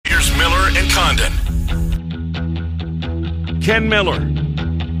Condon. Ken Miller.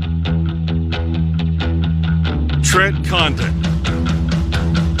 Trent Condon.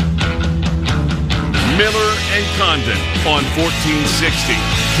 Miller and Condon on 1460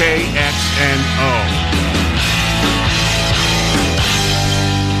 KXNO.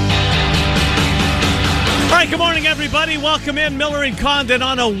 All right, good morning, everybody. Welcome in Miller and Condon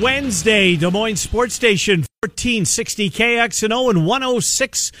on a Wednesday. Des Moines Sports Station, 1460 KXNO and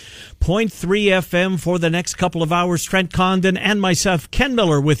 106.3 FM for the next couple of hours. Trent Condon and myself, Ken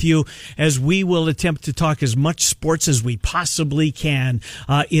Miller, with you as we will attempt to talk as much sports as we possibly can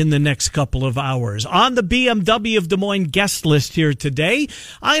in the next couple of hours. On the BMW of Des Moines guest list here today,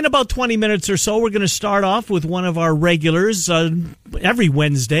 in about 20 minutes or so, we're going to start off with one of our regulars. Every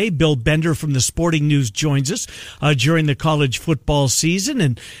Wednesday, Bill Bender from the Sporting News joins us during the college football season.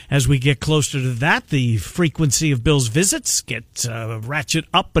 And as we get closer to that, the frequency of Bill's visits get ratchet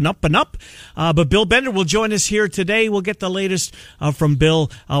up and up and up. But Bill Bender will join us here today. We'll get the latest from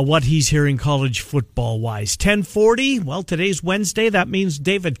Bill, what he's hearing college football-wise. 10:40, well, today's Wednesday. That means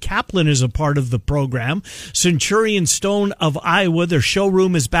David Kaplan is a part of the program. Centurion Stone of Iowa, their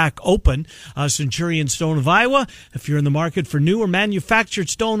showroom is back open. Centurion Stone of Iowa, if you're in the market for new or manufactured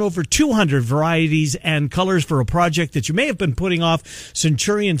stone, over 200 varieties and colors for a project that you may have been putting off.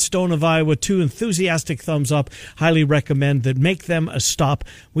 Centurion Stone of Iowa, 2 enthusiastic thumbs up. Highly recommend that. Make them a stop.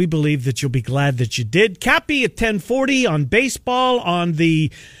 We believe that you'll be glad that you did. Cappy at 10:40 on baseball on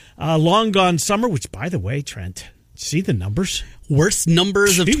the long gone summer, which, by the way, Trent, see the numbers? Worst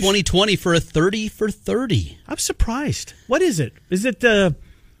numbers of 2020 for a 30 for 30. I'm surprised. What is it? Is it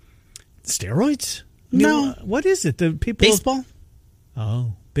steroids? No. What is it? The people Baseball?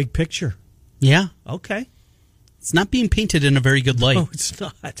 Oh, big picture. Yeah. Okay. It's not being painted in a very good light. No, it's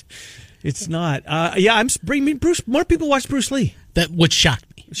not. It's not. I'm bringing Bruce. More people watch Bruce Lee. That would shock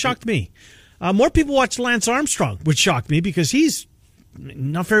me. It shocked me. More people watch Lance Armstrong, which shocked me because he's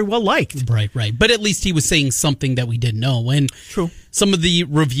not very well liked. Right. But at least he was saying something that we didn't know. And true. Some of the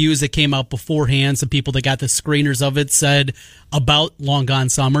reviews that came out beforehand, some people that got the screeners of it said about Long Gone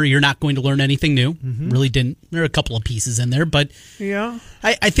Summer, you're not going to learn anything new. Mm-hmm. Really didn't. There are a couple of pieces in there, but yeah,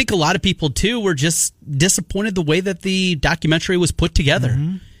 I think a lot of people too were just disappointed the way that the documentary was put together.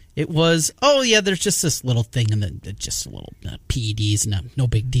 Mm-hmm. It was, there's just this little thing and then just a little PEDs and no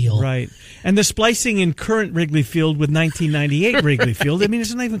big deal. Right. And the splicing in current Wrigley Field with 1998 Wrigley Field, I mean,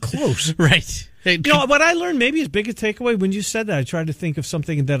 it's not even close. Right. You know, what I learned, maybe his biggest takeaway, when you said that, I tried to think of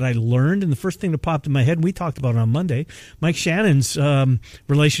something that I learned, and the first thing that popped in my head, and we talked about it on Monday, Mike Shannon's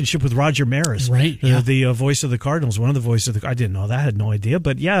relationship with Roger Maris. Right, yeah. The voice of the Cardinals, one of the voices of the I didn't know that, I had no idea.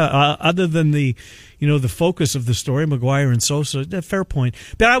 But yeah, other than the focus of the story, McGuire and Sosa, fair point.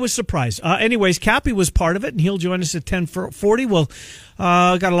 But I was surprised. Anyways, Cappy was part of it, and he'll join us at 10:40. Well,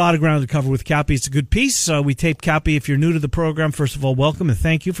 got a lot of ground to cover with Cappy. It's a good piece. We taped Cappy. If you're new to the program, first of all, welcome and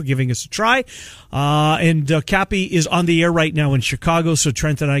thank you for giving us a try. And Cappy is on the air right now in Chicago, so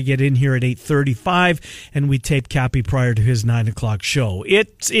Trent and I get in here at 8:35, and we tape Cappy prior to his 9 o'clock show.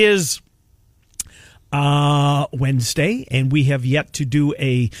 It is Wednesday, and we have yet to do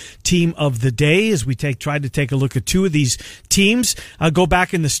a team of the day as we tried to take a look at two of these teams. Go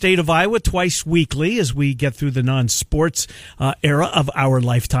back in the state of Iowa twice weekly as we get through the non-sports era of our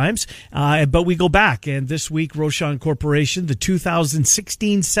lifetimes. But we go back, and this week, Rochon Corporation, the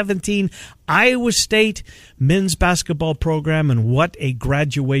 2016-17 Iowa State men's basketball program, and what a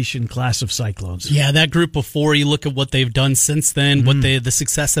graduation class of Cyclones. Yeah, that group before, you look at what they've done since then, what the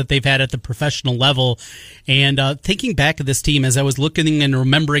success that they've had at the professional level. And thinking back at this team, as I was looking and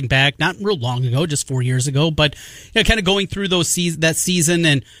remembering back, not real long ago, just 4 years ago, but kind of going through that season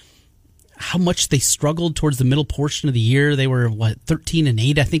and how much they struggled towards the middle portion of the year. They were,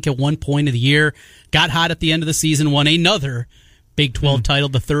 13-8, I think, at one point of the year. Got hot at the end of the season, won another Big 12 title,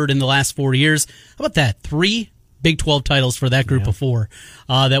 the third in the last 4 years. How about that? 3 Big 12 titles for that group before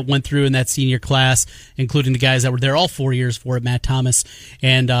that went through in that senior class, including the guys that were there all 4 years for it, Matt Thomas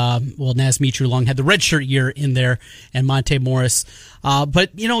and, Naz Mitrou-Long had the redshirt year in there, and Monte Morris.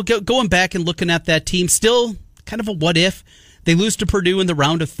 But, going back and looking at that team, still kind of a what if. They lose to Purdue in the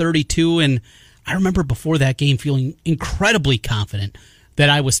round of 32, and I remember before that game feeling incredibly confident that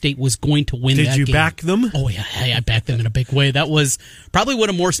Iowa State was going to win that game. Did you back them? Oh, yeah. I backed them in a big way. That was probably one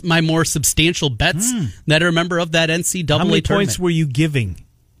of my more substantial bets that I remember of that NCAA tournament. How many points were you giving?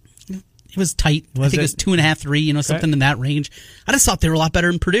 It was tight. I think it was 2.5, 3, something in that range. I just thought they were a lot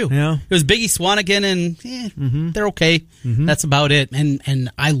better than Purdue. Yeah. It was Biggie Swanigan, and they're okay. Mm-hmm. That's about it. And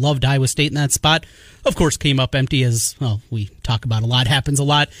I loved Iowa State in that spot. Of course, came up empty, as we talk about a lot. Happens a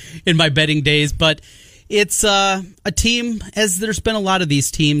lot in my betting days. But It's a team, as there's been a lot of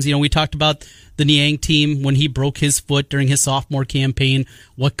these teams. We talked about the Niang team when he broke his foot during his sophomore campaign.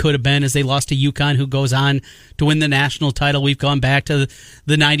 What could have been, as they lost to UConn, who goes on to win the national title. We've gone back to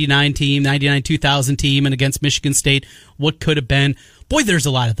the 99 team, 99-2000 team, and against Michigan State. What could have been. Boy, there's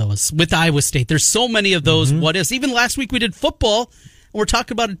a lot of those. With Iowa State, there's so many of those what ifs. Even last week we did football. We're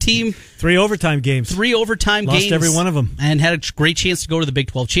talking about a team. 3 overtime games. Lost every one of them. And had a great chance to go to the Big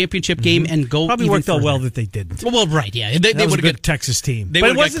 12 championship game and go Probably even worked out further. well that they didn't. Well, right, yeah. They would was a have good Texas team. But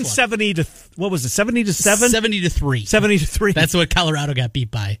it wasn't 70 to, what was it, 70 to 7? 70 to 3. 70 to 3. That's what Colorado got beat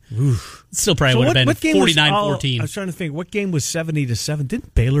by. Oof. Still probably would have been 49-14. I was trying to think, what game was 70 to 7?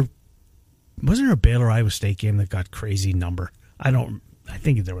 Didn't Baylor, wasn't there a Baylor-Iowa State game that got crazy number? I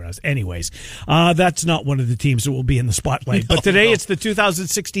think there was. Anyways, that's not one of the teams that will be in the spotlight. But today it's the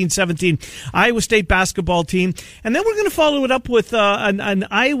 2016-17 Iowa State basketball team. And then we're going to follow it up with an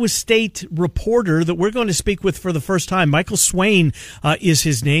Iowa State reporter that we're going to speak with for the first time. Michael Swain is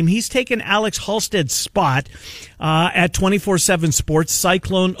his name. He's taken Alex Halstead's spot at 24/7 Sports,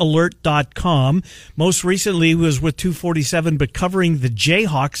 CycloneAlert.com. Most recently, he was with 247, but covering the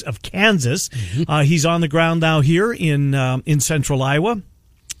Jayhawks of Kansas. He's on the ground now here in Central Iowa.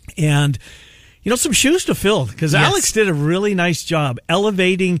 And, some shoes to fill, because Yes. Alex did a really nice job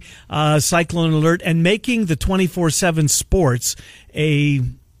elevating Cyclone Alert and making the 24/7 Sports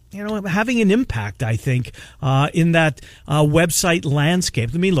having an impact, I think, in that website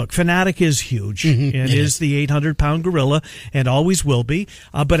landscape. I mean, look, Fanatic is huge. It is the 800-pound gorilla and always will be.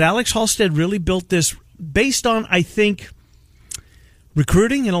 But Alex Halstead really built this based on, I think,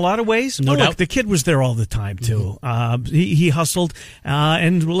 recruiting in a lot of ways. No doubt. Look, the kid was there all the time, too. He hustled,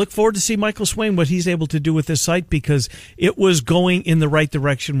 and we'll look forward to see Michael Swain, what he's able to do with this site, because it was going in the right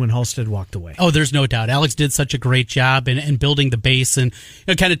direction when Halstead walked away. Oh, there's no doubt. Alex did such a great job in building the base and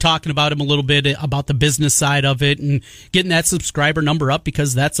kind of talking about him a little bit about the business side of it and getting that subscriber number up,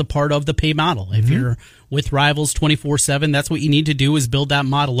 because that's a part of the pay model. If you're with Rivals 24/7, that's what you need to do, is build that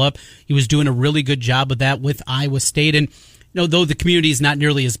model up. He was doing a really good job of that with Iowa State. And though the community is not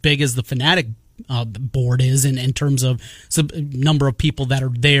nearly as big as the Fanatic board is in terms of some number of people that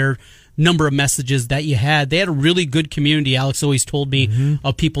are there, number of messages that you had, they had a really good community. Alex always told me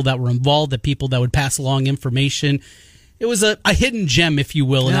of people that were involved, that people that would pass along information. It was a hidden gem, if you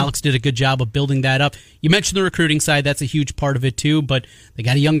will, and Alex did a good job of building that up. You mentioned the recruiting side. That's a huge part of it, too, but they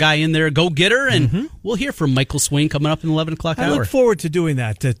got a young guy in there, a go-getter, and we'll hear from Michael Swain coming up in the 11 o'clock hour. I look forward to doing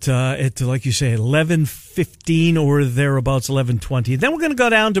that at like you say, 11:15 or thereabouts, 11:20. Then we're going to go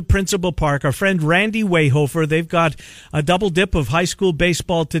down to Principal Park. Our friend Randy Wayhofer, they've got a double dip of high school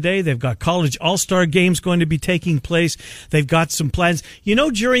baseball today. They've got college all-star games going to be taking place. They've got some plans.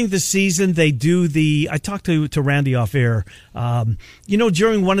 During the season, they do I talked to Randy off air.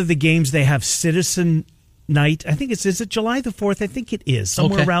 During one of the games, they have Citizen Night. I think is it July the 4th? I think it is,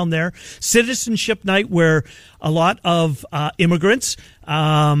 somewhere around there. Citizenship Night, where a lot of immigrants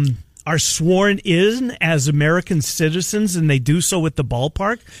are sworn in as American citizens, and they do so at the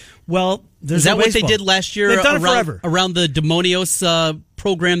ballpark. Well, is that what they did last year? They've done it forever. Around the Demonios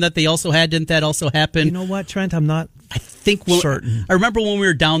program that they also had. Didn't that also happen? You know what, Trent? I'm not certain. I remember when we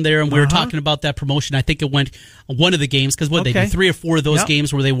were down there and we were talking about that promotion. I think it went one of the games, because they do 3 or 4 of those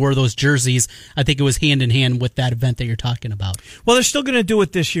games where they wore those jerseys. I think it was hand in hand with that event that you're talking about. Well, they're still going to do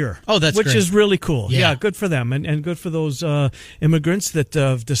it this year. Oh, that's which great. is really cool. Yeah, good for them, and good for those immigrants that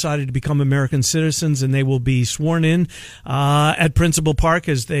have decided to become American citizens, and they will be sworn in at Principal Park,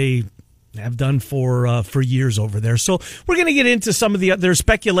 as they have done for years over there. So we're going to get into some of there's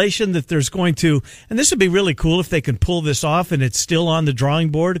speculation that there's going to, and this would be really cool if they can pull this off, and it's still on the drawing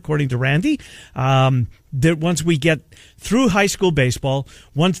board, according to Randy, that once we get through high school baseball,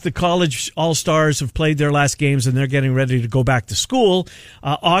 once the college all-stars have played their last games and they're getting ready to go back to school,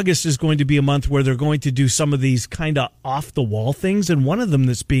 August is going to be a month where they're going to do some of these kind of off-the-wall things, and one of them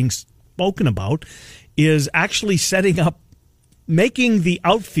that's being spoken about is actually making the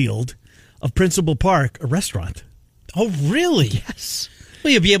outfield of Principal Park a restaurant. Oh, really? Yes.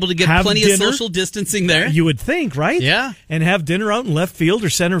 Well, you'll be able to get plenty of social distancing there. You would think, right? Yeah. And have dinner out in left field or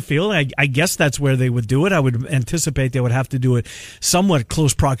center field. I guess that's where they would do it. I would anticipate they would have to do it somewhat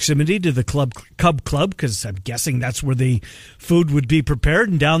close proximity to the Cub Club, because I'm guessing that's where the food would be prepared,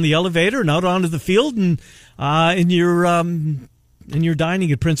 and down the elevator and out onto the field, and and you're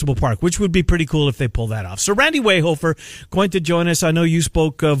dining at Principal Park, which would be pretty cool if they pull that off. So Randy Wayhofer going to join us. I know you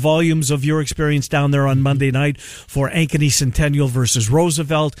spoke volumes of your experience down there on Monday night for Ankeny Centennial versus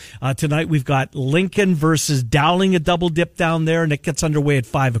Roosevelt. Tonight we've got Lincoln versus Dowling, a double dip down there, and it gets underway at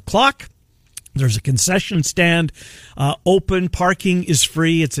 5 o'clock. There's a concession stand open. Parking is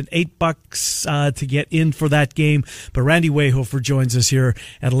free. It's an $8 to get in for that game. But Randy Wayhofer joins us here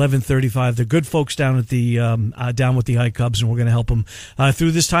at 11:35. The good folks down at the down with the High Cubs, and we're going to help them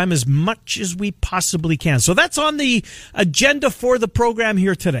through this time as much as we possibly can. So that's on the agenda for the program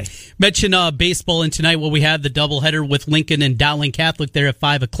here today. Mention baseball, and tonight we have the doubleheader with Lincoln and Dowling Catholic there at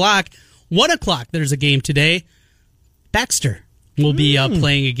 5 o'clock. 1 o'clock, there's a game today. Baxter will be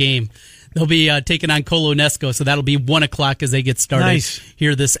playing a game. They'll be taking on Colonesco, so that'll be 1 o'clock as they get started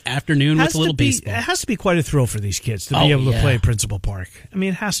here this afternoon with a little baseball. It has to be quite a thrill for these kids to be able to play Principal Park. I mean,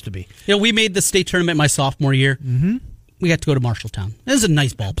 it has to be. You know, we made the state tournament my sophomore year. Mm-hmm. We got to go to Marshalltown. It was a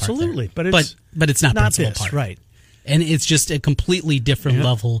nice ballpark. Absolutely, there. But it's not Principal Park, right? And it's just a completely different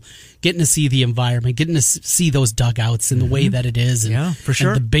level. Getting to see the environment, getting to see those dugouts and the way that it is. And, for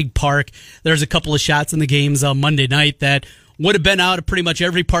sure. And the big park. There's a couple of shots in the games on Monday night that would have been out of pretty much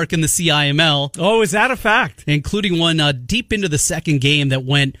every park in the CIML. Oh, is that a fact? Including one deep into the second game that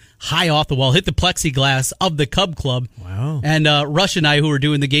went high off the wall, hit the plexiglass of the Cub Club. Wow. And Rush and I, who were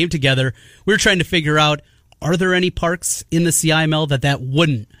doing the game together, we were trying to figure out, are there any parks in the CIML that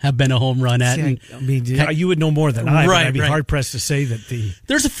wouldn't have been a home run at? See, I mean, you would know more than I, but I'd be hard-pressed to say that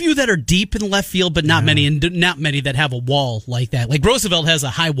There's a few that are deep in left field, but not many, and not many that have a wall like that. Like Roosevelt has a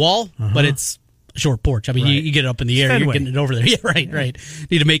high wall, but it's a short porch. I mean, you get it up in the air, you're getting it over there. Yeah, right.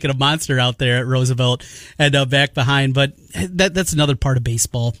 Need to make it a monster out there at Roosevelt and back behind. But that's another part of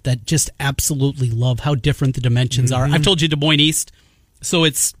baseball that just absolutely love how different the dimensions are. I've told you Des Moines East, so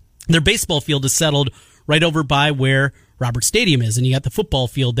their baseball field is settled right over by where Robert Stadium is, and you got the football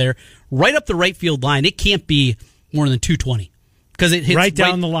field there, right up the right field line. It can't be more than 220 because it hits right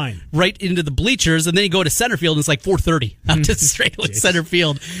down the line, right into the bleachers, and then you go to center field, and it's like 430 out to straight center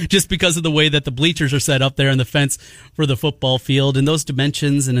field, just because of the way that the bleachers are set up there and the fence for the football field, and those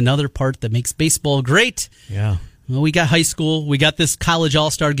dimensions, and another part that makes baseball great. Yeah. Well, we got high school, we got this college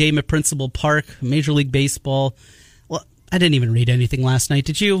all-star game at Principal Park, Major League Baseball. I didn't even read anything last night.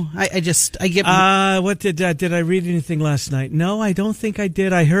 Did you? I get. What did I read anything last night? No, I don't think I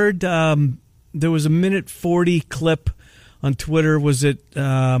did. I heard there was a 1:40 clip on Twitter. Was it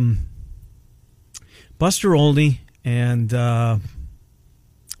Buster Olney and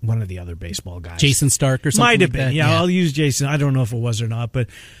one of the other baseball guys, Jason Stark or something? Might have like been. That. Yeah, I'll use Jason. I don't know if it was or not, but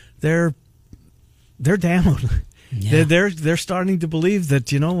they're down. Yeah. They're starting to believe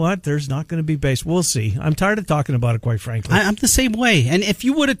that, you know what, there's not going to be baseball. We'll see. I'm tired of talking about it, quite frankly. I'm the same way. And if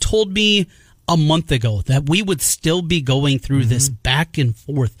you would have told me a month ago that we would still be going through this back and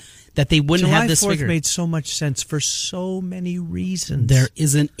forth, that they wouldn't have this figure. July 4th made so much sense for so many reasons. There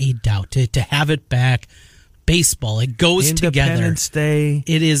isn't a doubt. To have it back, baseball, it goes together. Independence Day.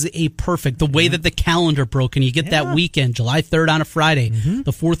 It is a perfect, the way that the calendar broke, and you get that weekend, July 3rd on a Friday,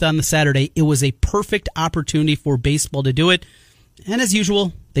 the 4th on the Saturday. It was a perfect opportunity for baseball to do it. And as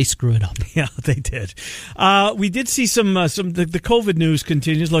usual, they screw it up. Yeah, they did. We did see some the COVID news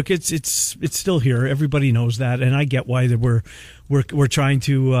continues. Look, it's still here. Everybody knows that, and I get why that we're trying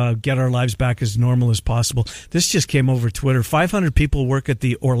to get our lives back as normal as possible. This just came over Twitter. 500 people work at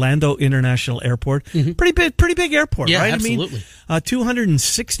the Orlando International Airport. Pretty big airport, right? Absolutely. I mean,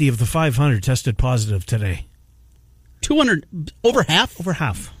 260 of the 500 tested positive today. 200, over half? Over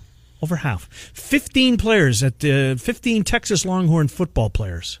half. 15 players 15 Texas Longhorn football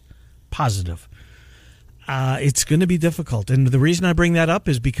players positive. It's going to be difficult. And the reason I bring that up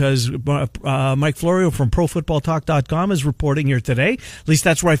is because Mike Florio from ProFootballTalk.com is reporting here today. At least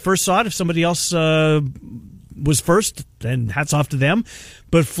that's where I first saw it. If somebody else was first, then hats off to them.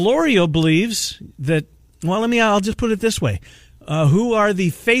 But Florio believes that, well, I'll just put it this way. Who are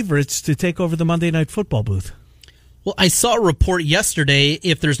the favorites to take over the Monday Night Football booth? Well, I saw a report yesterday,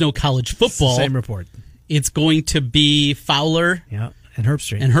 if there's no college football. Same report. It's going to be Fowler. Yeah, and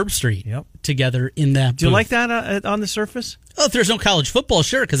Herbstreit. Yep. Together in that Do you like that on the surface? Oh, if there's no college football,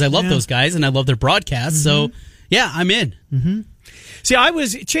 sure, because I love those guys and I love their broadcasts. So, yeah, I'm in. See,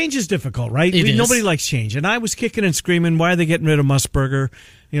 change is difficult, right? Nobody likes change. And I was kicking and screaming, why are they getting rid of Musburger?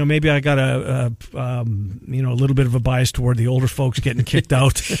 You know, maybe I got a little bit of a bias toward the older folks getting kicked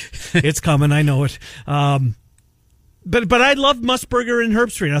out. It's coming, I know it. But I loved Musburger and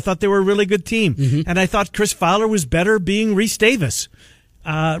Herbstreit. I thought they were a really good team. And I thought Chris Fowler was better being Reese Davis.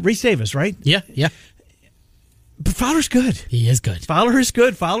 Reese Davis, right? Yeah. But Fowler's good. He is good. Fowler is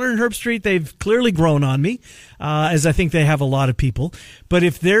good. Fowler and Herbstreit, they've clearly grown on me, as I think they have a lot of people. But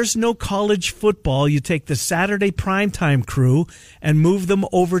if there's no college football, you take the Saturday primetime crew and move them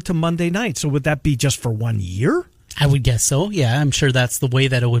over to Monday night. So would that be just for 1 year? I would guess so. Yeah, I'm sure that's the way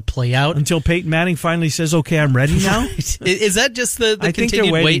that it would play out. Until Peyton Manning finally says, okay, I'm ready now? Is that just the I think they're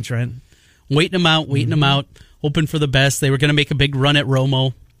waiting, Trent. waiting them out, hoping for the best. They were going to make a big run at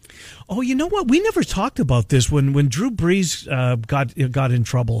Romo. Oh, you know what? We never talked about this when Drew Brees got in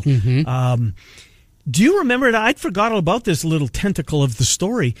trouble. Mm-hmm. Do you remember that? I'd forgotten about this little tentacle of the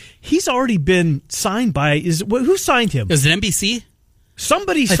story. He's already been signed by. Who signed him? Was it NBC?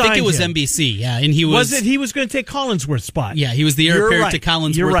 Somebody signed him. I think it was NBC, yeah. And he was it? He was going to take Collinsworth's spot. Yeah, he was the heir apparent to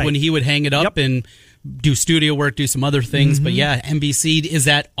Collinsworth when he would hang it up and do studio work, do some other things. Mm-hmm. But yeah, NBC, is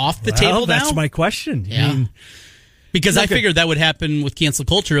that off the table now? That's my question. Yeah. Because I figured that would happen with cancel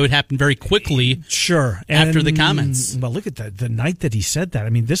culture. It would happen very quickly. Sure. After the comments. Well, look at that. The night that he said that. I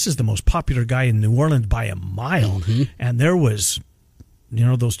mean, this is the most popular guy in New Orleans by a mile. Mm-hmm. And there was,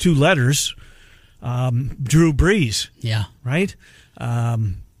 those two letters, Drew Brees. Yeah. Right?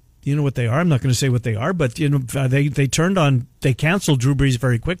 You know what they are. I'm not going to say what they are, but they canceled Drew Brees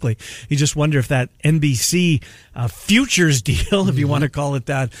very quickly. You just wonder if that NBC futures deal, if you want to call it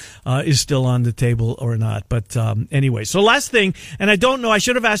that, is still on the table or not. But anyway, so last thing, and I don't know, I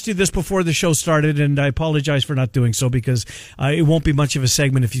should have asked you this before the show started, and I apologize for not doing so because it won't be much of a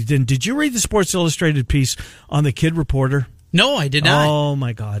segment if you didn't. Did you read the Sports Illustrated piece on the Kid Reporter? No, I did not. Oh,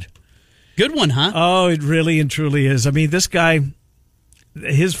 my God. Good one, huh? Oh, it really and truly is. I mean, this guy...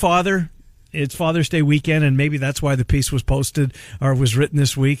 His father, it's Father's Day weekend, and maybe that's why the piece was posted or was written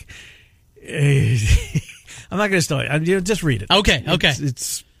this week. I'm not going to tell you. Just read it. Okay.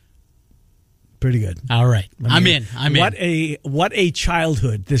 It's pretty good. All right. I'm in. What a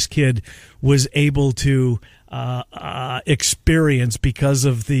childhood this kid was able to experience because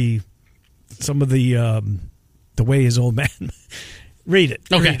of the way his old man... Read it.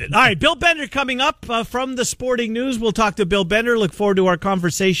 Okay. Read it. All right, Bill Bender coming up from the Sporting News. We'll talk to Bill Bender. Look forward to our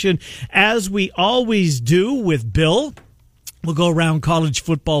conversation as we always do with Bill. We'll go around college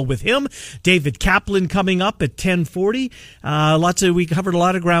football with him. David Kaplan coming up at 10:40. We covered a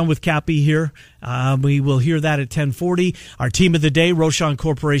lot of ground with Cappy here. We will hear that at 10:40. Our team of the day, Rochon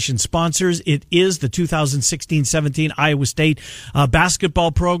Corporation sponsors. It is the 2016-17 Iowa State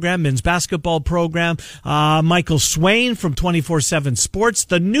basketball program, men's basketball program. Michael Swain from 24/7 Sports,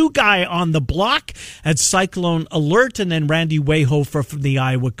 the new guy on the block at Cyclone Alert, and then Randy Wayhofer from the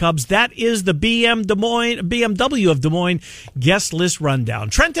Iowa Cubs. That is the BMW of Des Moines guest list rundown.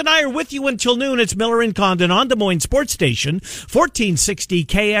 Trent and I are with you until noon. It's Miller and Condon on Des Moines Sports Station, 1460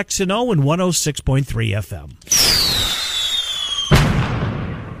 KXNO and 106.3 FM.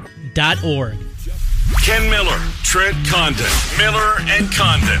 .org. Ken Miller, Trent Condon, Miller and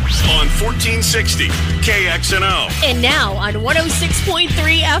Condon on 1460 KXNO. And now on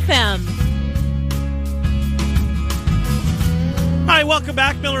 106.3 FM. All right, welcome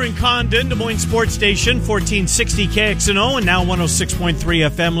back. Miller and Condon, Des Moines Sports Station, 1460 KXNO, and now 106.3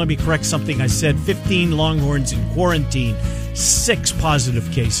 FM. Let me correct something I said. 15 Longhorns in quarantine, 6 positive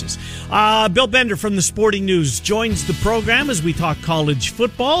cases. Bill Bender from the Sporting News joins the program as we talk college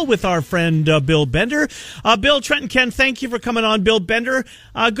football with our friend Bill Bender. Bill, Trent, and Ken, thank you for coming on. Bill Bender,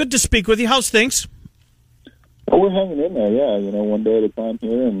 good to speak with you. How's things? Well, we're hanging in there, yeah. One day at a time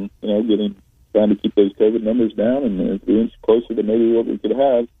here, and trying to keep those COVID numbers down and be closer to maybe what we could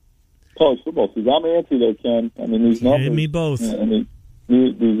have. College football says, I'm antsy though, Ken. I mean, these numbers. Me both. These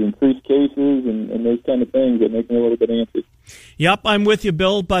increased cases and those kind of things that make me a little bit antsy. Yep, I'm with you,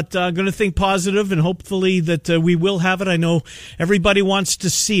 Bill, but I'm going to think positive, and hopefully that we will have it. I know everybody wants to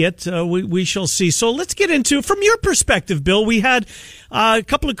see it. We shall see. So let's get into, from your perspective, Bill, we had a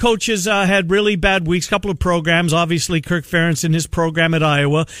couple of coaches had really bad weeks, a couple of programs, obviously Kirk Ferentz and his program at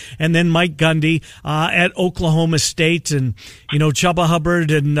Iowa, and then Mike Gundy at Oklahoma State, and, Chubba Hubbard,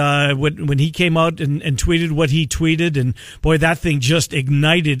 and when he came out and tweeted what he tweeted, and boy, that thing just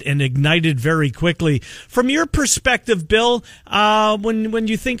ignited very quickly. From your perspective, Bill, when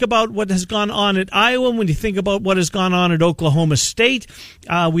you think about what has gone on at Iowa, when you think about what has gone on at Oklahoma State,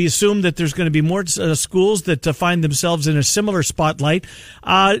 we assume that there's going to be more schools that find themselves in a similar spotlight.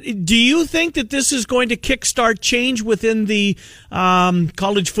 Do you think that this is going to kickstart change within the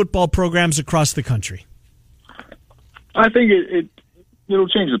college football programs across the country? I think it'll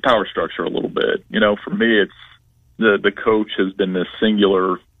change the power structure a little bit. For me, it's the coach has been this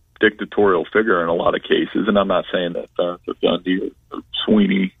singular dictatorial figure in a lot of cases, and I'm not saying that Gundy or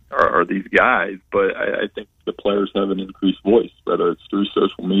Sweeney are these guys, but I think the players have an increased voice, whether it's through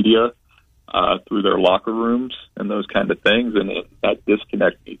social media, through their locker rooms, and those kind of things, and that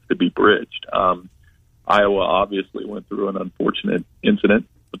disconnect needs to be bridged. Iowa obviously went through an unfortunate incident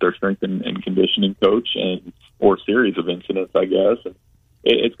with their strength and conditioning coach, or series of incidents, I guess, and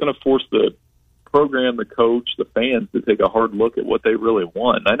it's going to force the program, the coach, the fans to take a hard look at what they really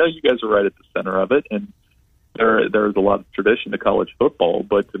want. I know you guys are right at the center of it, and there's a lot of tradition to college football,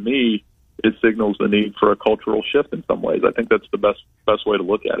 but to me, it signals the need for a cultural shift in some ways. I think that's the best way to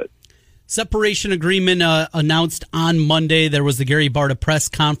look at it. Separation agreement announced on Monday. There was the Gary Barta press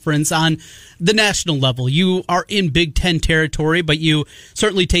conference on the national level. You are in Big Ten territory, but you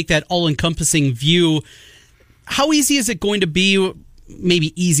certainly take that all-encompassing view. How easy is it going to be?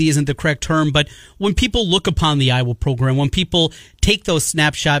 Maybe easy isn't the correct term, but when people look upon the Iowa program, when people take those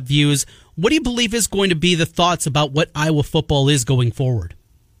snapshot views, what do you believe is going to be the thoughts about what Iowa football is going forward?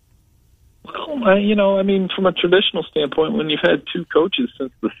 Well, from a traditional standpoint, when you've had two coaches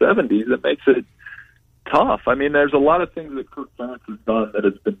since the 70s, it makes it tough. I mean, there's a lot of things that Kirk Ferentz has done that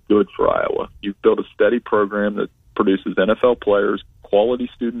has been good for Iowa. You've built a steady program that produces NFL players, quality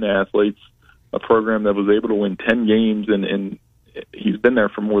student athletes, a program that was able to win 10 games, and he's been there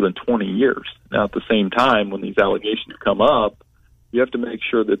for more than 20 years. Now, at the same time, when these allegations come up, you have to make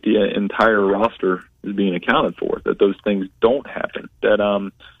sure that the entire roster is being accounted for, that those things don't happen, that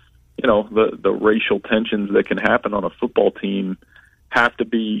the racial tensions that can happen on a football team have to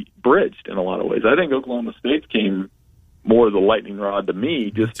be bridged in a lot of ways. I think Oklahoma State came more as a lightning rod to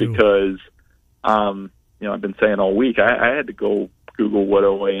me just because, I've been saying all week, I had to go Google what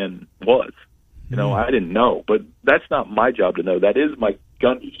OAN was. I didn't know, but that's not my job to know. That is Mike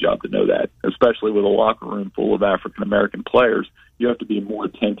Gundy's job to know that, especially with a locker room full of African-American players. You have to be more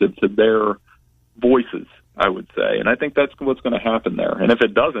attentive to their voices, I would say. And I think that's what's going to happen there. And if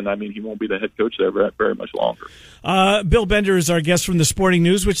it doesn't, he won't be the head coach there very much longer. Bill Bender is our guest from the Sporting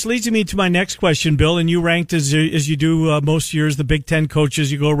News, which leads me to my next question, Bill. And you ranked, as you do most years, the Big Ten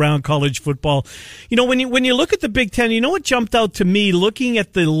coaches. You go around college football. When you look at the Big Ten, what jumped out to me, looking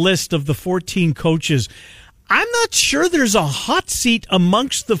at the list of the 14 coaches, I'm not sure there's a hot seat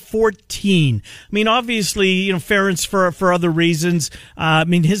amongst the 14. Obviously, Ferentz for other reasons.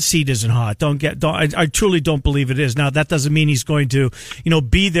 His seat isn't hot. I truly don't believe it is. Now, that doesn't mean he's going to,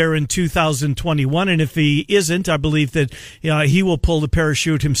 be there in 2021. And if he isn't, I believe that he will pull the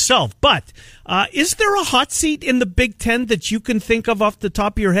parachute himself. But is there a hot seat in the Big Ten that you can think of off the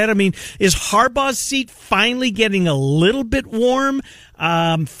top of your head? Is Harbaugh's seat finally getting a little bit warm?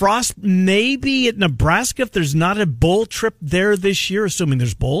 Frost maybe at Nebraska if there's not a bowl trip there this year, assuming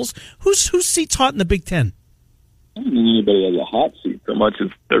there's bowls. Whose seat's hot in the Big Ten? I don't think anybody has a hot seat so much as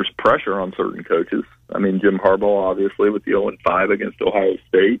there's pressure on certain coaches. Jim Harbaugh, obviously, with the 0-5 against Ohio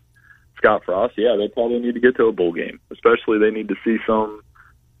State. Scott Frost, they probably need to get to a bowl game. Especially they need to see some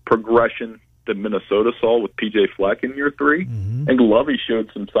progression that Minnesota saw with P.J. Fleck in year 3. Mm-hmm. And Lovey showed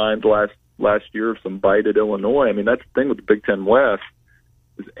some signs last year of some bite at Illinois. That's the thing with the Big Ten West.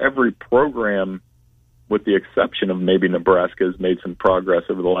 Is every program, with the exception of maybe Nebraska, has made some progress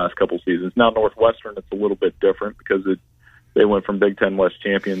over the last couple seasons. Now, Northwestern, it's a little bit different because they went from Big Ten West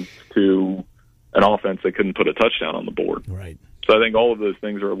champions to an offense that couldn't put a touchdown on the board. Right. So I think all of those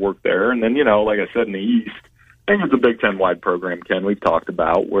things are at work there. And then, like I said, in the East, I think it's a Big Ten-wide program, Ken, we've talked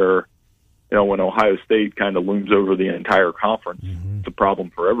about, where, when Ohio State kind of looms over the entire conference, it's a problem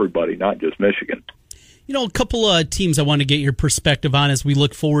for everybody, not just Michigan. A couple of teams I want to get your perspective on as we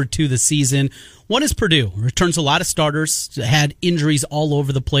look forward to the season. One is Purdue. Returns a lot of starters, had injuries all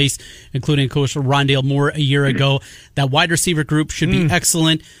over the place, including Coach Rondale Moore a year ago. That wide receiver group should be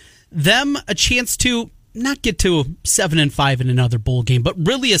excellent. Them a chance to not get to 7-5 in another bowl game, but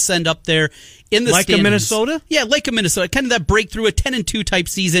really ascend up there in the standings. Like a Minnesota? Yeah, like a Minnesota. Kind of that breakthrough, a 10-2 type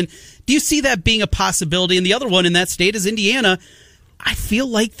season. Do you see that being a possibility? And the other one in that state is Indiana. I feel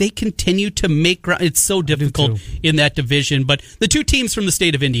like they continue to make ground. It's so difficult in that division, but the two teams from the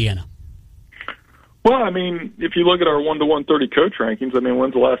state of Indiana. Well, if you look at our 1-to-130 coach rankings,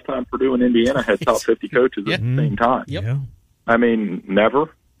 when's the last time Purdue and Indiana had top 50 coaches at the same time? Yep. Yeah.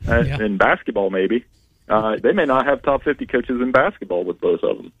 Never. In basketball, maybe. They may not have top 50 coaches in basketball with both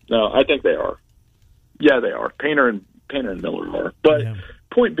of them. No, I think they are. Yeah, they are. Painter and Miller are. But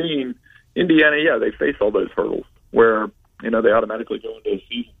point being, Indiana, they face all those hurdles where they automatically go into a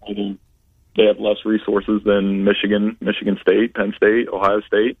season where they have less resources than Michigan, Michigan State, Penn State, Ohio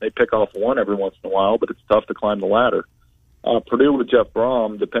State. They pick off one every once in a while, but it's tough to climb the ladder. Purdue with Jeff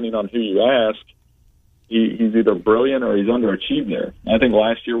Brom, depending on who you ask, he's either brilliant or he's underachieved there. I think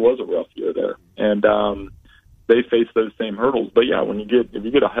last year was a rough year there, and they face those same hurdles. But if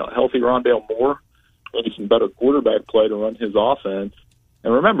you get a healthy Rondale Moore, maybe some better quarterback play to run his offense.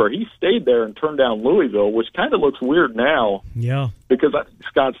 And remember, he stayed there and turned down Louisville, which kind of looks weird now. Yeah. Because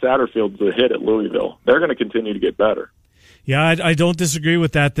Scott Satterfield's a hit at Louisville. They're going to continue to get better. Yeah, I don't disagree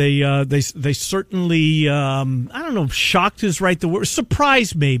with that. They certainly, I don't know, shocked is right the word,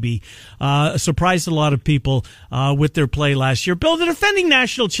 surprised maybe, surprised a lot of people with their play last year. Bill, the defending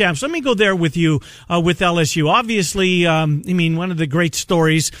national champs, let me go there with you with LSU. Obviously, one of the great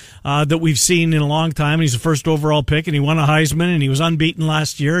stories that we've seen in a long time. He's the first overall pick, and he won a Heisman, and he was unbeaten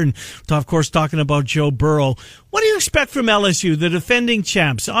last year. And of course, talking about Joe Burrow. What do you expect from LSU, the defending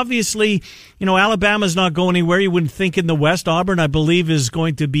champs? Obviously, Alabama's not going anywhere. You wouldn't think in the West. Auburn, I believe, is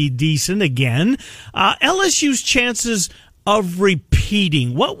going to be decent again. LSU's chances of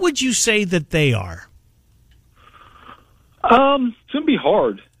repeating, what would you say that they are? It's going to be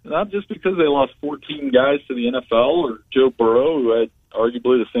hard. Not just because they lost 14 guys to the NFL or Joe Burrow, who had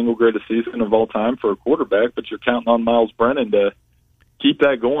arguably the single greatest season of all time for a quarterback, but you're counting on Miles Brennan to keep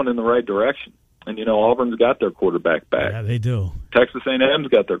that going in the right direction. And, Auburn's got their quarterback back. Yeah, they do. Texas A&M's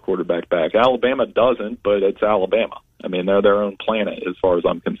got their quarterback back. Alabama doesn't, but it's Alabama. They're their own planet as far as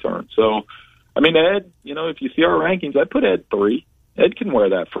I'm concerned. So, Ed, if you see our rankings, I put Ed 3. Ed can wear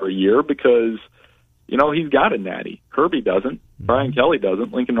that for a year because, he's got a natty. Kirby doesn't. Brian Kelly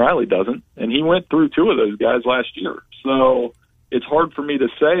doesn't. Lincoln Riley doesn't. And he went through 2 of those guys last year. So it's hard for me to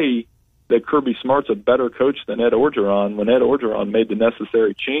say that Kirby Smart's a better coach than Ed Orgeron when Ed Orgeron made the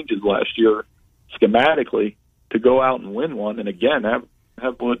necessary changes last year schematically to go out and win one, and again, have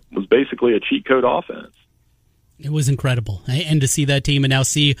what was basically a cheat code offense. It was incredible. And to see that team and now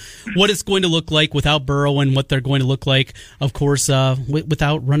see what it's going to look like without Burrow and what they're going to look like, of course,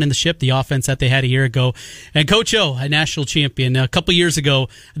 without running the ship, the offense that they had a year ago. And Coach O, a national champion, a couple years ago,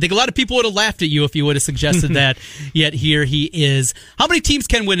 I think a lot of people would have laughed at you if you would have suggested that, yet here he is. How many teams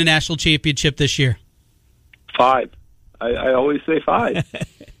can win a national championship this year? 5. I always say 5.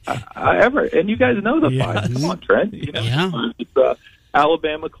 And you guys know the 5. Come on, Trent. It's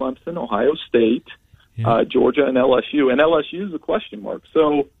Alabama, Clemson, Ohio State, Georgia, and LSU. And LSU is a question mark.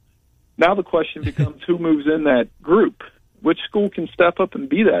 So now the question becomes who moves in that group? Which school can step up and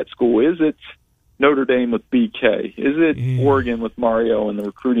be that school? Is it Notre Dame with BK? Is it Oregon with Mario and the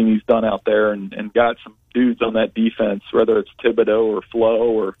recruiting he's done out there and got some dudes on that defense, whether it's Thibodeau or Flo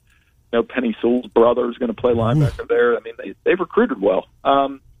or Penny Sewell's brother is going to play linebacker there. They've recruited well.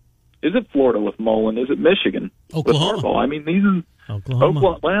 Is it Florida with Mullen? Is it Michigan Oklahoma. with Harbaugh? These are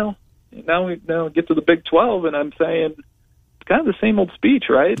Oklahoma. Well, now we get to the Big 12, and I'm saying it's kind of the same old speech,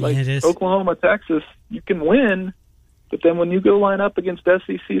 right? Like it is. Oklahoma, Texas, you can win, but then when you go line up against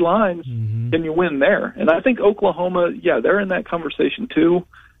SEC lines, can you win there? And I think Oklahoma, they're in that conversation too.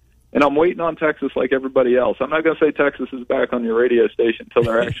 And I'm waiting on Texas like everybody else. I'm not going to say Texas is back on your radio station until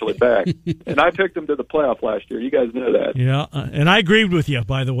they're actually back. And I picked them to the playoff last year. You guys know that. Yeah, and I agreed with you,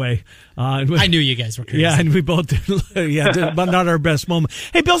 by the way. I knew you guys were crazy. Yeah, and we both did. But not our best moment.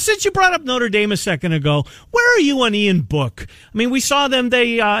 Hey, Bill, since you brought up Notre Dame a second ago, where are you on Ian Book? We saw them.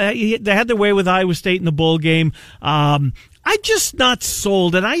 They had their way with Iowa State in the bowl game. I'm just not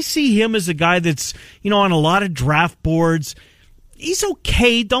sold. And I see him as a guy that's, on a lot of draft boards. He's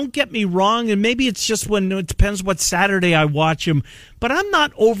okay, don't get me wrong, and maybe it's just when it depends what Saturday I watch him, but I'm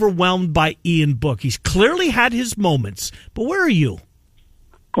not overwhelmed by Ian Book. He's clearly had his moments, but where are you?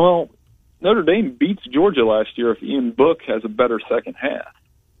 Well, Notre Dame beats Georgia last year if Ian Book has a better second half,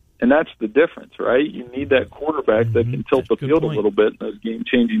 and that's the difference, right? You need that quarterback that can tilt the field a little bit in those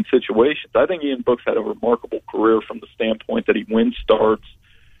game-changing situations. I think Ian Book's had a remarkable career from the standpoint that he wins starts.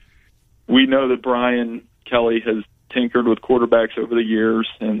 We know that Brian Kelly has tinkered with quarterbacks over the years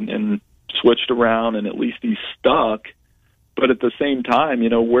and switched around, and at least he's stuck. But at the same time,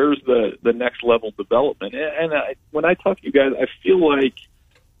 where's the next level development? And when I talk to you guys, I feel like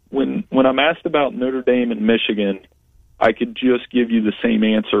when I'm asked about Notre Dame and Michigan, I could just give you the same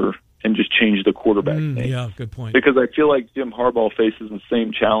answer and just change the quarterback name. Yeah, good point. Because I feel like Jim Harbaugh faces the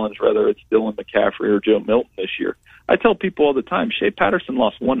same challenge, whether it's Dylan McCaffrey or Joe Milton this year. I tell people all the time, Shea Patterson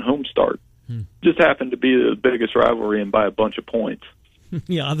lost one home start. Just happened to be the biggest rivalry and by a bunch of points.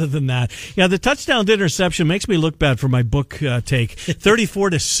 Yeah, other than that. Yeah, the touchdown to interception makes me look bad for my book take.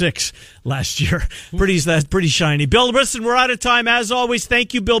 34-6 last year. Pretty shiny. Bill, listen, we're out of time. As always,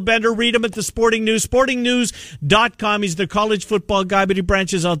 thank you, Bill Bender. Read him at the Sporting News, sportingnews.com. He's the college football guy, but he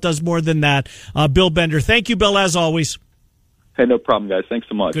branches out, does more than that. Bill Bender. Thank you, Bill, as always. Hey, no problem, guys. Thanks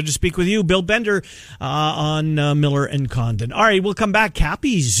so much. Good to speak with you. Bill Bender on Miller and Condon. All right, we'll come back.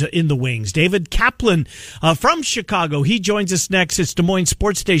 Cappy's in the wings. David Kaplan from Chicago. He joins us next. It's Des Moines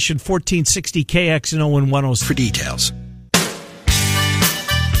Sports Station, 1460 KXNO and 106. For details.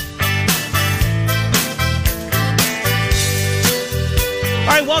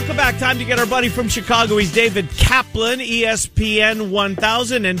 All right, welcome back. Time to get our buddy from Chicago. He's David Kaplan, ESPN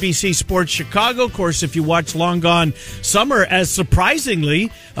 1000, NBC Sports Chicago. Of course, if you watch Long Gone Summer, as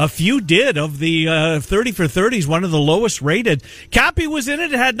surprisingly, a few did, of the 30 for 30s, one of the lowest rated. Cappy was in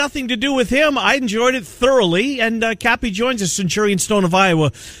it. It had nothing to do with him. I enjoyed it thoroughly, and Cappy joins us, Centurion Stone of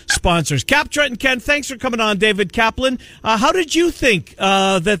Iowa sponsors. Cap, Trent, and Ken, thanks for coming on, David Kaplan. How did you think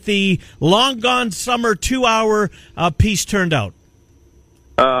that the Long Gone Summer 2-hour piece turned out?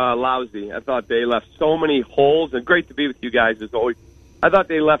 Lousy. I thought they left so many holes, and great to be with you guys as always. I thought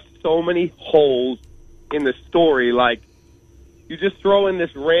they left so many holes in the story. Like, you just throw in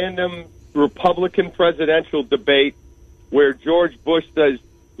this random Republican presidential debate where George Bush says,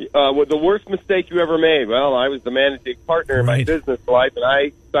 "What the worst mistake you ever made?" Well, I was the managing partner in my business life, and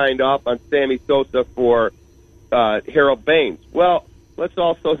I signed off on Sammy Sosa for Harold Baines. Well, let's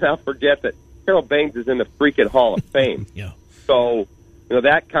also not forget that Harold Baines is in the freaking Hall of Fame. Yeah. So,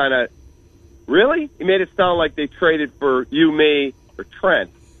 that kind of, really? He made it sound like they traded for you, me, or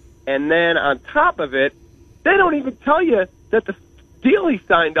Trent. And then on top of it, they don't even tell you that the deal he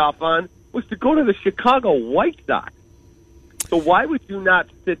signed off on was to go to the Chicago White Sox. So why would you not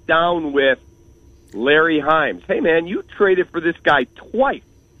sit down with Larry Himes? Hey, man, you traded for this guy twice.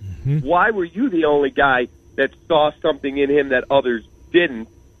 Mm-hmm. Why were you the only guy that saw something in him that others didn't?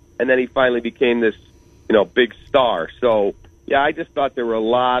 And then he finally became this, big star. So, yeah, I just thought there were a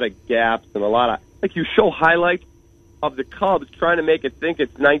lot of gaps and a lot of, like, you show highlights of the Cubs trying to make it think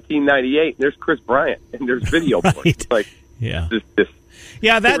it's 1998. And there's Chris Bryant and there's video for it. Like, yeah,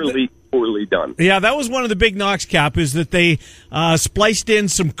 poorly done. Yeah, that was one of the big knocks, Cap, is that they spliced in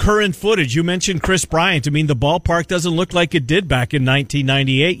some current footage. You mentioned Chris Bryant. I mean, the ballpark doesn't look like it did back in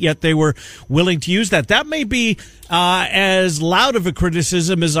 1998, yet they were willing to use that. That may be as loud of a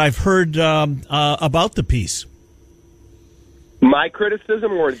criticism as I've heard about the piece. My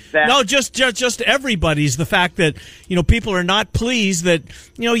criticism, or that? No, just everybody's. The fact that people are not pleased that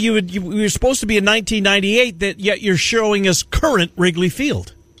you were supposed to be in 1998, that yet you're showing us current Wrigley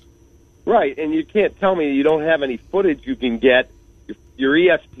Field. Right, and you can't tell me you don't have any footage you can get. Your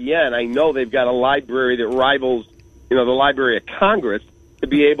ESPN, I know they've got a library that rivals, the Library of Congress, to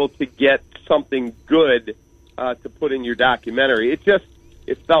be able to get something good to put in your documentary.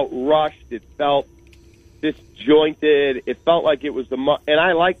 It felt rushed. It felt disjointed. It felt like it was and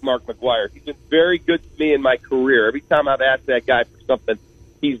I like Mark McGwire. He's been very good to me in my career. Every time I've asked that guy for something,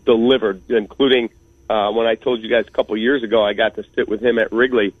 he's delivered, including when I told you guys a couple years ago I got to sit with him at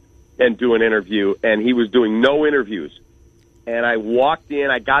Wrigley and do an interview, and he was doing no interviews. And I walked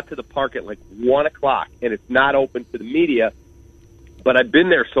in, I got to the park at like 1 o'clock, and it's not open to the media, but I've been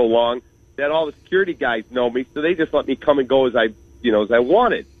there so long that all the security guys know me, so they just let me come and go as I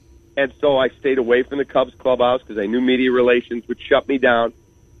wanted. And so I stayed away from the Cubs clubhouse because I knew media relations would shut me down.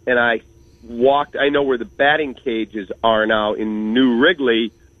 And I know where the batting cages are now in New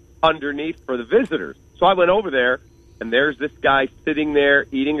Wrigley, underneath for the visitors. So I went over there, and there's this guy sitting there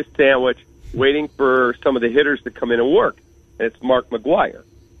eating a sandwich, waiting for some of the hitters to come in and work. And it's Mark McGwire.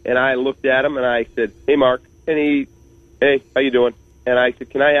 And I looked at him, and I said, "Hey, Mark." And "Hey, how you doing?" And I said,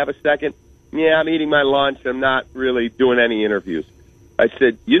 "Can I have a second?" "Yeah, I'm eating my lunch. I'm not really doing any interviews." I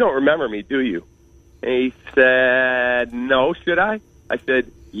said, "You don't remember me, do you?" And he said, "No, should I?" I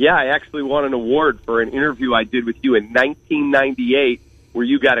said, "Yeah, I actually won an award for an interview I did with you in 1998 where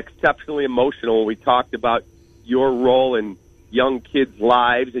you got exceptionally emotional when we talked about your role in young kids'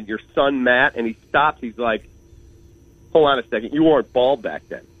 lives and your son, Matt." And he stops. He's like, "Hold on a second. You weren't bald back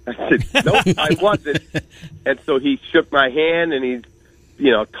then." I said, "Nope, I wasn't." And so he shook my hand, and he's,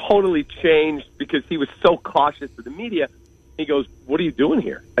 totally changed because he was so cautious of the media. He goes, "What are you doing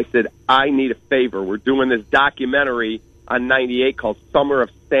here?" I said, "I need a favor. We're doing this documentary on 98 called Summer of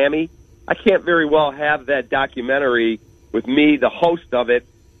Sammy. I can't very well have that documentary with me, the host of it,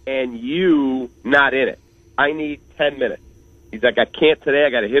 and you not in it. I need 10 minutes. He's like, "I can't today. I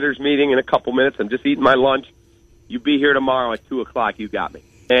got a hitters meeting in a couple minutes. I'm just eating my lunch. You be here tomorrow at 2 o'clock. You got me."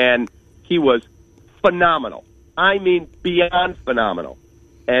 And he was phenomenal. I mean, beyond phenomenal.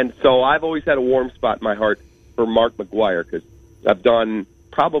 And so I've always had a warm spot in my heart for Mark McGwire because I've done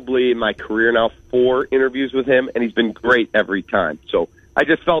probably in my career now 4 interviews with him, and he's been great every time. So I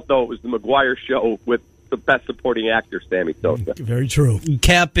just felt, though, it was the McGwire show with the best supporting actor, Sammy Sosa. Very true.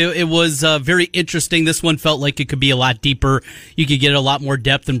 Cap, it was very interesting. This one felt like it could be a lot deeper. You could get a lot more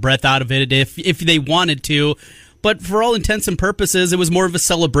depth and breadth out of it if they wanted to. But for all intents and purposes, it was more of a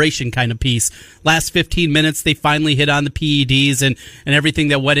celebration kind of piece. Last 15 minutes, they finally hit on the PEDs and everything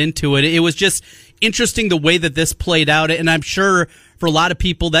that went into it. It was just interesting the way that this played out. And I'm sure for a lot of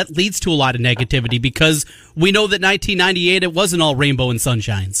people, that leads to a lot of negativity because we know that 1998, it wasn't all rainbow and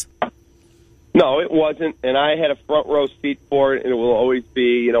sunshines. No, it wasn't, and I had a front row seat for it, and it will always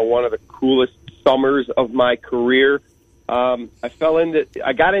be, one of the coolest summers of my career. I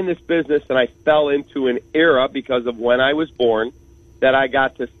got in this business, and I fell into an era because of when I was born that I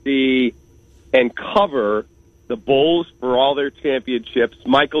got to see and cover the Bulls for all their championships,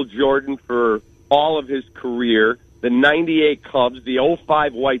 Michael Jordan for all of his career, the 98 Cubs, the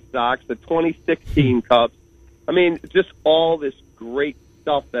 05 White Sox, the 2016 Cubs. I mean, just all this great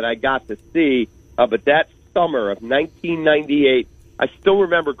stuff that I got to see. But that summer of 1998, I still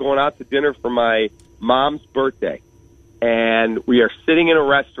remember going out to dinner for my mom's birthday. And we are sitting in a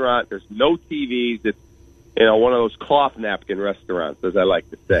restaurant. There's no TVs. It's, one of those cloth napkin restaurants, as I like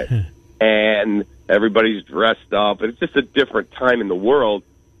to say. And everybody's dressed up. And it's just a different time in the world.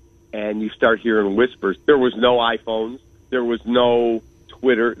 And you start hearing whispers. There was no iPhones. There was no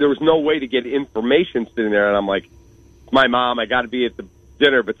Twitter. There was no way to get information sitting there. And I'm like, my mom, I got to be at the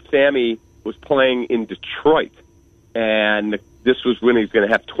dinner. But Sammy was playing in Detroit. And this was when he was going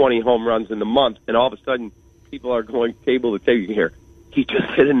to have 20 home runs in the month. And all of a sudden, people are going table to table. You can hear, he just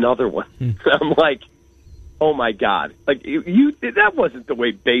hit another one. I'm like, oh, my God. Like, that wasn't the way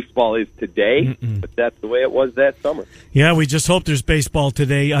baseball is today, but that's the way it was that summer. Yeah, we just hope there's baseball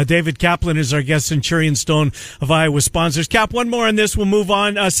today. David Kaplan is our guest, Centurion Stone of Iowa sponsors. Cap, one more on this. We'll move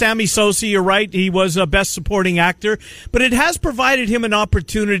on. Sammy Sosa, you're right. He was a Best Supporting Actor, but it has provided him an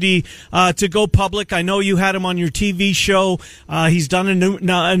opportunity to go public. I know you had him on your TV show. He's done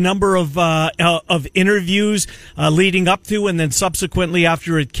a number of interviews leading up to and then subsequently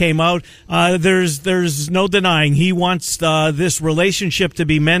after it came out. There's no denying he wants this relationship to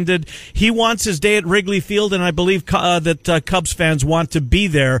be mended. He wants his day at Wrigley Field, and I believe that Cubs fans want to be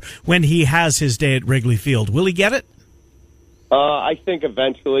there when he has his day at Wrigley Field. Will he get it? I think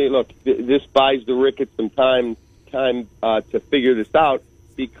eventually. Look, this buys the Ricketts some time to figure this out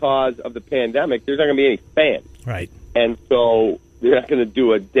because of the pandemic. There's not going to be any fans. Right. And so they're not going to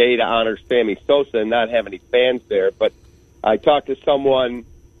do a day to honor Sammy Sosa and not have any fans there. But I talked to someone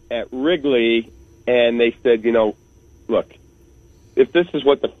at Wrigley, and they said, look, if this is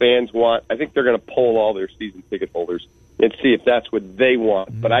what the fans want, I think they're going to poll all their season ticket holders and see if that's what they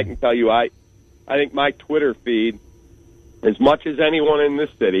want. But I can tell you, I think my Twitter feed, as much as anyone in this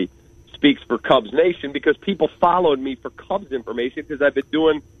city, speaks for Cubs Nation because people followed me for Cubs information because I've been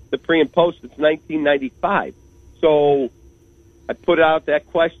doing the pre and post since 1995. So I put out that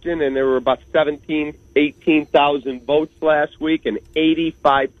question, and there were about 18,000 votes last week, and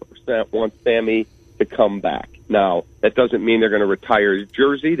 85% want Sammy to come back. Now, that doesn't mean they're going to retire his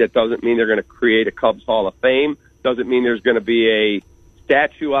jersey. That doesn't mean they're going to create a Cubs Hall of Fame. Doesn't mean there's going to be a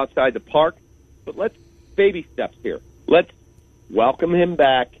statue outside the park. But let's baby steps here. Let's welcome him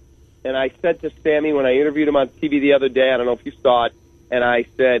back. And I said to Sammy when I interviewed him on TV the other day, I don't know if you saw it, and I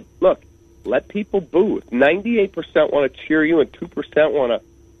said, look, let people boo. If 98% want to cheer you and 2% want to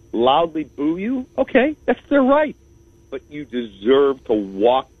loudly boo you, okay, that's their right. But you deserve to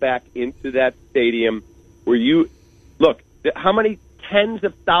walk back into that stadium where you look. How many tens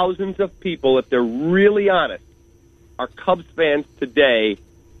of thousands of people, if they're really honest, are Cubs fans today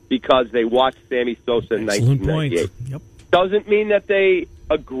because they watched Sammy Sosa in 1998? Yep. Doesn't mean that they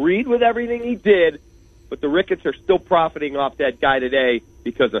agreed with everything he did, but the Ricketts are still profiting off that guy today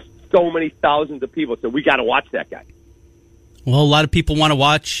because of so many thousands of people said we got to watch that guy. Well, a lot of people want to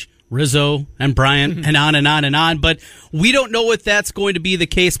watch Rizzo and Bryant and on and on and on, but we don't know if that's going to be the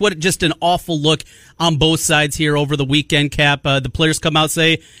case. What just an awful look on both sides here over the weekend, Cap. The players come out,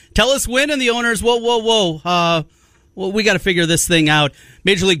 say, tell us when, and the owners, whoa. Well, we got to figure this thing out.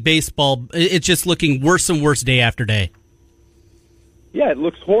 Major League Baseball, it's just looking worse and worse day after day. Yeah, it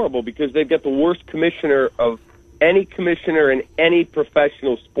looks horrible because they've got the worst commissioner of any commissioner in any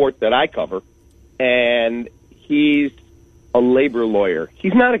professional sport that I cover, and he's a labor lawyer.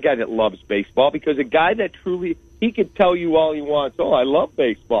 He's not a guy that loves baseball because a guy that truly, he could tell you all he wants, oh, I love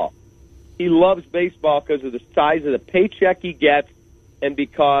baseball. He loves baseball because of the size of the paycheck he gets and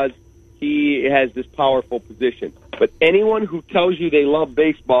because he has this powerful position. But anyone who tells you they love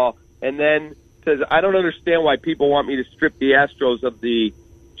baseball and then says, I don't understand why people want me to strip the Astros of the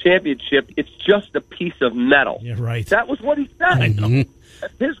championship, it's just a piece of metal. Yeah, right. That was what he said. Mm-hmm.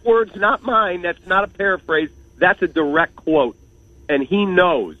 That's his words, not mine. That's not a paraphrase. That's a direct quote. And he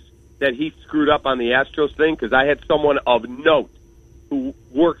knows that he screwed up on the Astros thing because I had someone of note who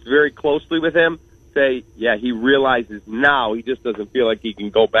works very closely with him say, yeah, he realizes now he just doesn't feel like he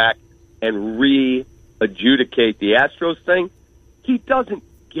can go back and re-adjudicate the Astros thing. He doesn't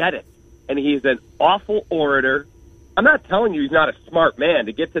get it. And he's an awful orator. I'm not telling you he's not a smart man.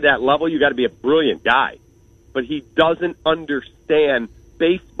 To get to that level, you got to be a brilliant guy. But he doesn't understand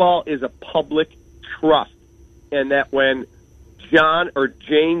baseball is a public trust, and that when John or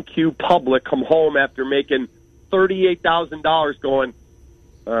Jane Q. Public come home after making $38,000 going,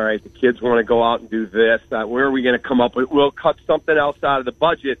 all right, the kids want to go out and do this. Where are we going to come up with? We'll cut something else out of the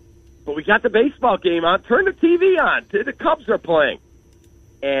budget. But we got the baseball game on. Turn the TV on. The Cubs are playing.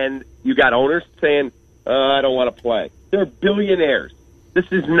 And you got owners saying, I don't want to play. They're billionaires. This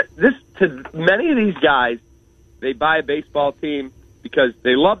to many of these guys, they buy a baseball team because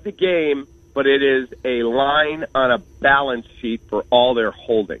they love the game, but it is a line on a balance sheet for all their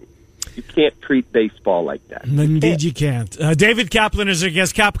holdings. You can't treat baseball like that. Indeed, you can't. David Kaplan is our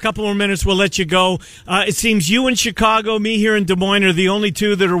guest. Cap, a couple more minutes, we'll let you go. It seems you in Chicago, me here in Des Moines, are the only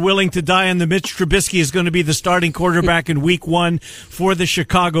two that are willing to die on the Mitch Trubisky is going to be the starting quarterback in Week 1 for the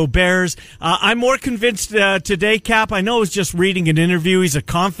Chicago Bears. I'm more convinced today, Cap. I know I was just reading an interview. He's a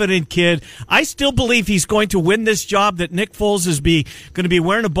confident kid. I still believe he's going to win this job, that Nick Foles is going to be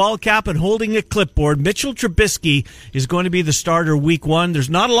wearing a ball cap and holding a clipboard. Mitchell Trubisky is going to be the starter Week 1. There's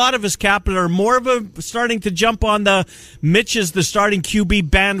not a lot of us, Cap, are more of a starting to jump on the Mitch is the starting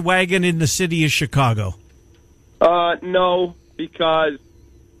QB bandwagon in the city of Chicago. No, because,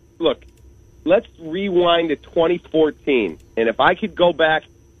 look, let's rewind to 2014. And if I could go back,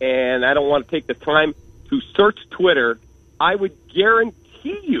 and I don't want to take the time to search Twitter, I would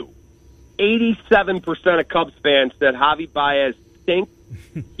guarantee you 87% of Cubs fans said Javi Baez stinks.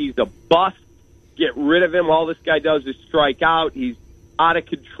 He's a bust. Get rid of him. All this guy does is strike out. He's out of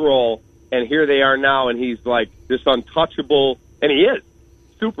control. And here they are now, and he's like this untouchable, and he is,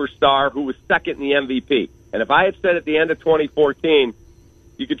 superstar who was second in the MVP. And if I had said at the end of 2014,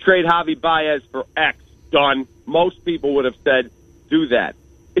 you could trade Javi Baez for X, done, most people would have said, do that.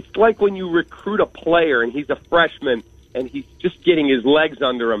 It's like when you recruit a player, and he's a freshman, and he's just getting his legs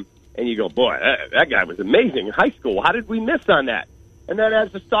under him, and you go, boy, that guy was amazing in high school. How did we miss on that? And then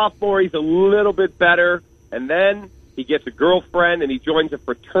as a sophomore, he's a little bit better, and then he gets a girlfriend, and he joins a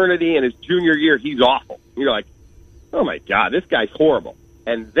fraternity, and his junior year, he's awful. You're like, oh, my God, this guy's horrible.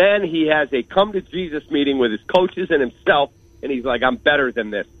 And then he has a come-to-Jesus meeting with his coaches and himself, and he's like, I'm better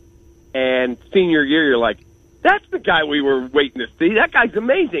than this. And senior year, you're like, that's the guy we were waiting to see. That guy's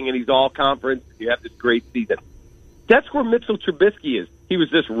amazing, and he's all-conference. You have this great season. That's where Mitchell Trubisky is. He was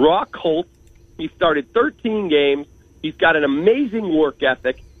this raw colt. He started 13 games. He's got an amazing work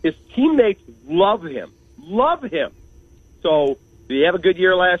ethic. His teammates love him. Love him. So, did he have a good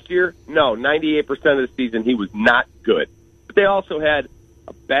year last year? No, 98% of the season he was not good. But they also had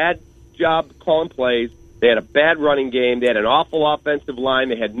a bad job calling plays. They had a bad running game. They had an awful offensive line.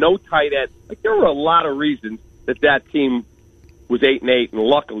 They had no tight end. Like, there were a lot of reasons that team was 8-8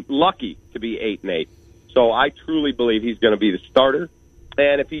 and lucky to be 8-8. So I truly believe he's going to be the starter.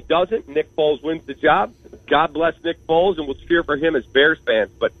 And if he doesn't, Nick Foles wins the job. God bless Nick Foles, and we'll cheer for him as Bears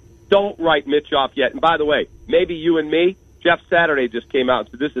fans. But don't write Mitch off yet. And by the way, maybe you and me, Jeff Saturday just came out and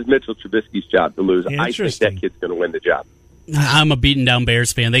said this is Mitchell Trubisky's job to lose. I think that kid's going to win the job. I'm a beaten down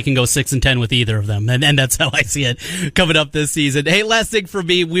Bears fan. They can go 6-10 with either of them, and that's how I see it coming up this season. Hey, last thing for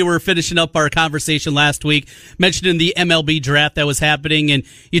me, we were finishing up our conversation last week, mentioning the MLB draft that was happening, and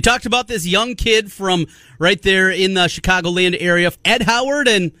you talked about this young kid from right there in the Chicagoland area, Ed Howard,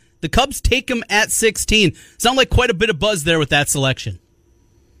 and the Cubs take him at 16. Sound like quite a bit of buzz there with that selection.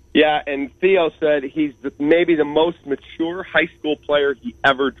 Yeah, and Theo said he's maybe the most mature high school player he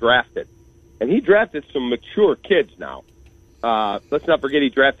ever drafted. And he drafted some mature kids now. Let's not forget he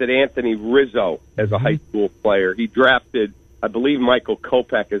drafted Anthony Rizzo as a high school player. He drafted, I believe, Michael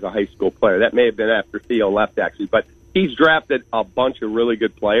Kopech as a high school player. That may have been after Theo left, actually. But he's drafted a bunch of really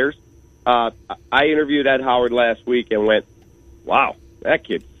good players. I interviewed Ed Howard last week and went, wow, that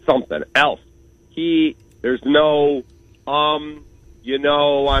kid's something else. There's no,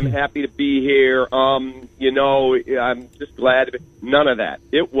 I'm happy to be here. I'm just glad to be. None of that.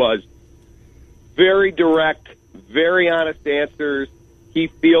 It was very direct, very honest answers. He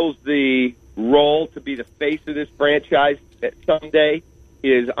feels the role to be the face of this franchise that someday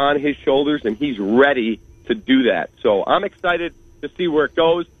is on his shoulders, and he's ready to do that. So I'm excited to see where it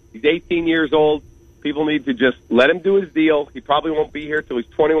goes. He's 18 years old. People need to just let him do his deal. He probably won't be here till he's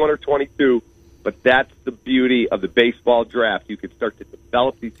 21 or 22. But that's the beauty of the baseball draft. You can start to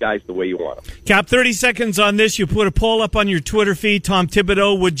develop these guys the way you want them. Cap, 30 seconds on this. You put a poll up on your Twitter feed. Tom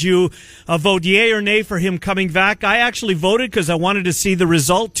Thibodeau, would you vote yay or nay for him coming back? I actually voted because I wanted to see the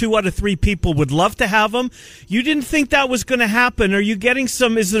result. 2 out of 3 people would love to have him. You didn't think that was going to happen. Are you getting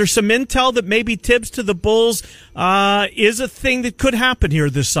is there some intel that maybe Tibbs to the Bulls is a thing that could happen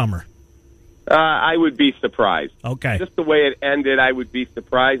here this summer? I would be surprised. Okay. Just the way it ended, I would be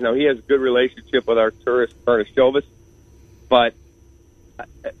surprised. Now, he has a good relationship with Arturas Karnisovas, but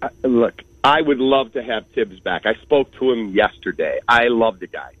look, I would love to have Tibbs back. I spoke to him yesterday. I love the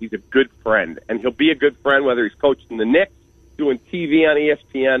guy. He's a good friend, and he'll be a good friend whether he's coaching the Knicks, doing TV on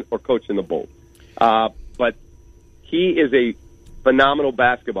ESPN, or coaching the Bulls. But he is a phenomenal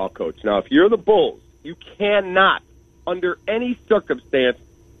basketball coach. Now, if you're the Bulls, you cannot, under any circumstance,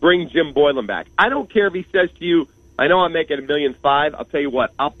 bring Jim Boylan back. I don't care if he says to you, I know I'm making $1.5 million. I'll tell you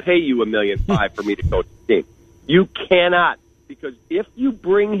what, I'll pay you $1.5 million for me to coach the team. You cannot, because if you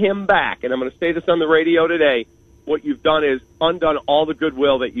bring him back, and I'm going to say this on the radio today, what you've done is undone all the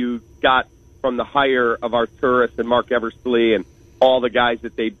goodwill that you got from the hire of Arturas and Mark Eversley and all the guys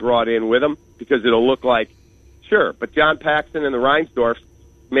that they brought in with them, because it'll look like, sure, but John Paxson and the Reinsdorf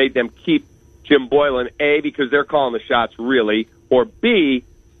made them keep Jim Boylan, A, because they're calling the shots really, or B,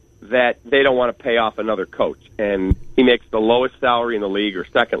 that they don't want to pay off another coach. And he makes the lowest salary in the league, or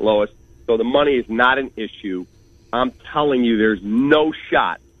second lowest, so the money is not an issue. I'm telling you, there's no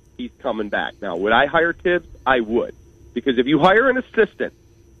shot he's coming back. Now, would I hire Tibbs? I would. Because if you hire an assistant,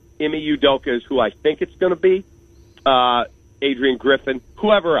 Ime Udoka is who I think it's going to be, Adrian Griffin,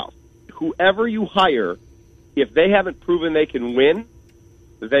 whoever else. Whoever you hire, if they haven't proven they can win,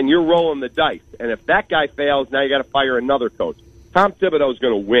 then you're rolling the dice. And if that guy fails, now you got to fire another coach. Tom Thibodeau is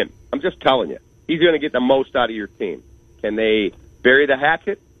going to win. I'm just telling you. He's going to get the most out of your team. Can they bury the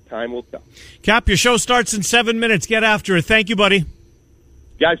hatchet? Time will tell. Cap, your show starts in 7 minutes. Get after it. Thank you, buddy.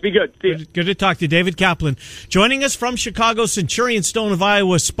 Guys, be good. See you. Good to talk to you. David Kaplan. Joining us from Chicago, Centurion Stone of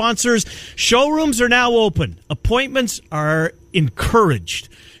Iowa sponsors. Showrooms are now open. Appointments are encouraged.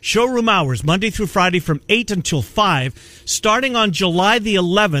 Showroom hours, Monday through Friday from 8 until 5. Starting on July the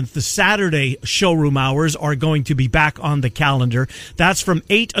 11th, the Saturday showroom hours are going to be back on the calendar. That's from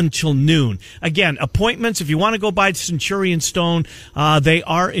 8 until noon. Again, appointments, if you want to go by Centurion Stone, they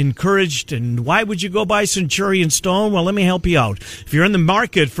are encouraged. And why would you go by Centurion Stone? Well, let me help you out. If you're in the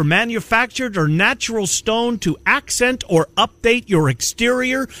market for manufactured or natural stone to accent or update your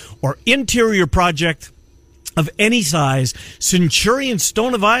exterior or interior project of any size, Centurion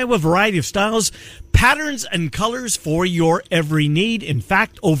Stone of Iowa, variety of styles, patterns, and colors for your every need. In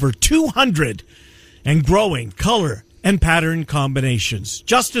fact, over 200 and growing color and pattern combinations.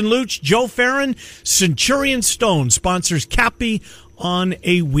 Justin Luch, Joe Farron, Centurion Stone sponsors Cappy on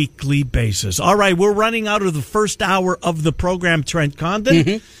a weekly basis. All right, we're running out of the first hour of the program, Trent Condon.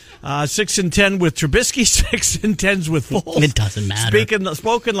 Mm-hmm. 6 and 10 with Trubisky, 6 and 10s with Foles. It doesn't matter.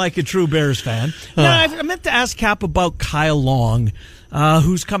 Spoken like a true Bears fan. Now, I meant to ask Cap about Kyle Long,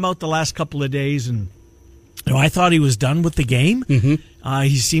 who's come out the last couple of days, and I thought he was done with the game. Mm-hmm.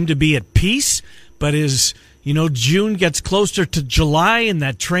 He seemed to be at peace, but as June gets closer to July, and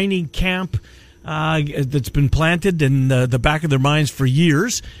that training camp that's been planted in the back of their minds for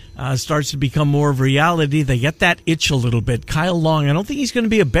years starts to become more of a reality. They get that itch a little bit. Kyle Long, I don't think he's going to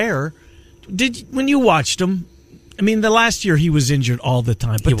be a Bear. When you watched him, I mean, the last year he was injured all the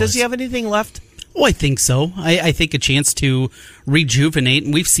time, but does he have anything left? Oh, I think so. I think a chance to rejuvenate,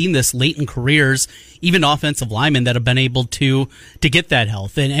 and we've seen this late in careers, even offensive linemen that have been able to get that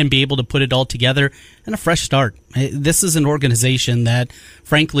health and be able to put it all together and a fresh start. This is an organization that,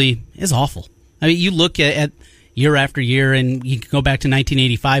 frankly, is awful. I mean, you look at year after year, and you can go back to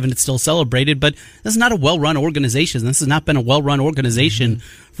 1985, and it's still celebrated, but this is not a well-run organization. This has not been a well-run organization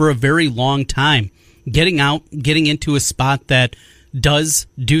for a very long time. Getting out, getting into a spot that does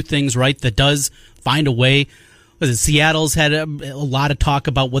do things right, that does find a way. Seattle's had a lot of talk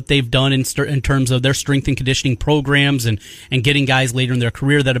about what they've done in terms of their strength and conditioning programs and getting guys later in their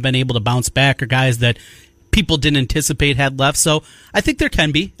career that have been able to bounce back, or guys that people didn't anticipate had left. So I think there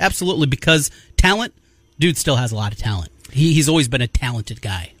can be, absolutely, because talent, dude still has a lot of talent. He's always been a talented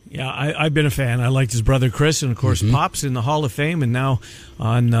guy. Yeah, I've been a fan. I liked his brother Chris, and of course Pop's in the Hall of Fame, and now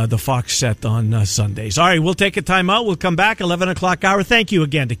on the Fox set on Sundays. All right, we'll take a timeout. We'll come back 11 o'clock hour. Thank you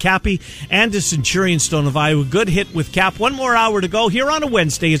again to Cappy and to Centurion Stone of Iowa. Good hit with Cap. One more hour to go here on a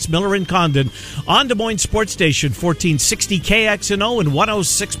Wednesday. It's Miller and Condon on Des Moines Sports Station 1460 KXNO and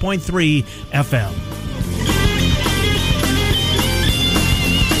 106.3 FM.